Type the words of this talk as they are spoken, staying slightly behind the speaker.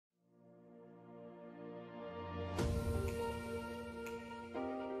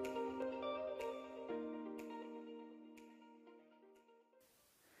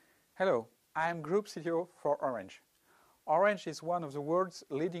Hello, I am Group CTO for Orange. Orange is one of the world's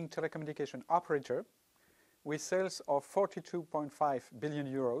leading telecommunication operator with sales of 42.5 billion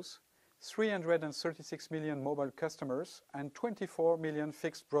euros, 336 million mobile customers and 24 million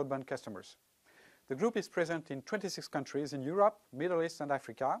fixed broadband customers. The group is present in 26 countries in Europe, Middle East and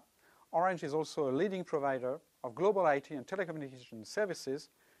Africa. Orange is also a leading provider of global IT and telecommunication services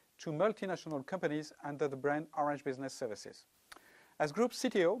to multinational companies under the brand Orange Business Services. As Group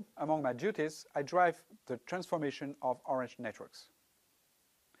CTO, among my duties, I drive the transformation of Orange networks.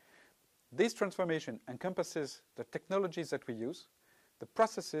 This transformation encompasses the technologies that we use, the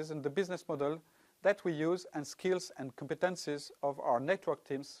processes and the business model that we use, and skills and competencies of our network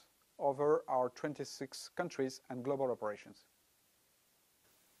teams over our 26 countries and global operations.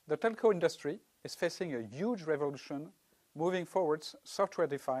 The telco industry is facing a huge revolution moving forwards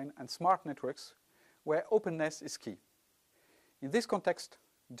software-defined and smart networks where openness is key. In this context,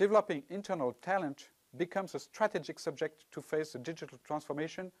 developing internal talent becomes a strategic subject to face the digital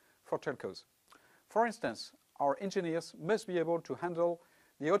transformation for telcos. For instance, our engineers must be able to handle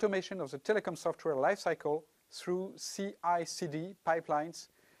the automation of the telecom software lifecycle through CI/CD pipelines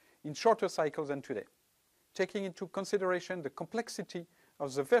in shorter cycles than today, taking into consideration the complexity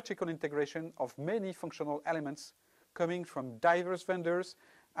of the vertical integration of many functional elements coming from diverse vendors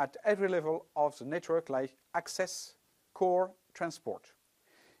at every level of the network, like access, core, transport.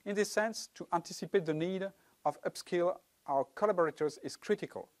 In this sense, to anticipate the need of upskill our collaborators is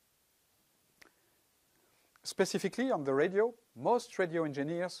critical. Specifically on the radio, most radio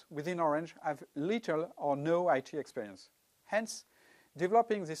engineers within Orange have little or no IT experience. Hence,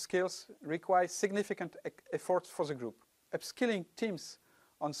 developing these skills requires significant efforts for the group. Upskilling teams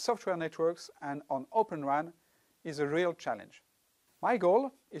on software networks and on Open RAN is a real challenge. My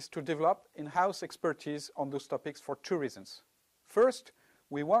goal is to develop in-house expertise on those topics for two reasons. First,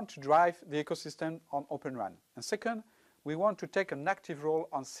 we want to drive the ecosystem on Open RAN. And second, we want to take an active role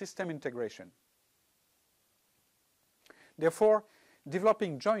on system integration. Therefore,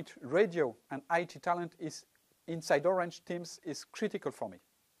 developing joint radio and IT talent inside Orange teams is critical for me.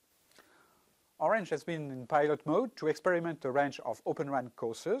 Orange has been in pilot mode to experiment a range of Open RAN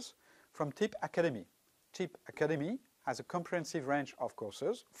courses from TIP Academy. TIP Academy has a comprehensive range of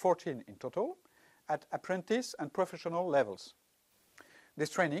courses, 14 in total, at apprentice and professional levels.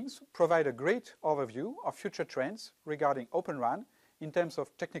 These trainings provide a great overview of future trends regarding Open RAN in terms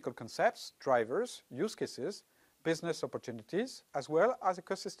of technical concepts, drivers, use cases, business opportunities, as well as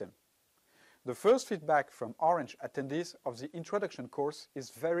ecosystem. The first feedback from Orange attendees of the introduction course is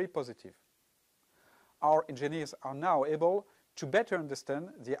very positive. Our engineers are now able to better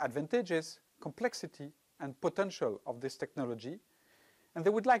understand the advantages, complexity, and potential of this technology, and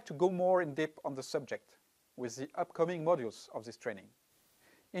they would like to go more in depth on the subject with the upcoming modules of this training.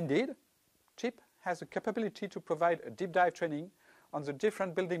 Indeed, TIP has the capability to provide a deep dive training on the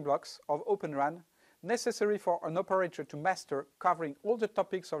different building blocks of Open RAN necessary for an operator to master, covering all the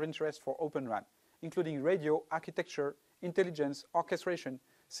topics of interest for Open RAN, including radio, architecture, intelligence, orchestration,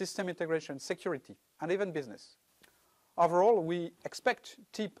 system integration, security, and even business. Overall, we expect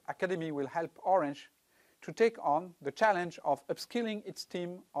TIP Academy will help Orange to take on the challenge of upskilling its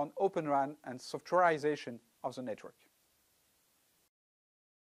team on Open RAN and softwareization of the network.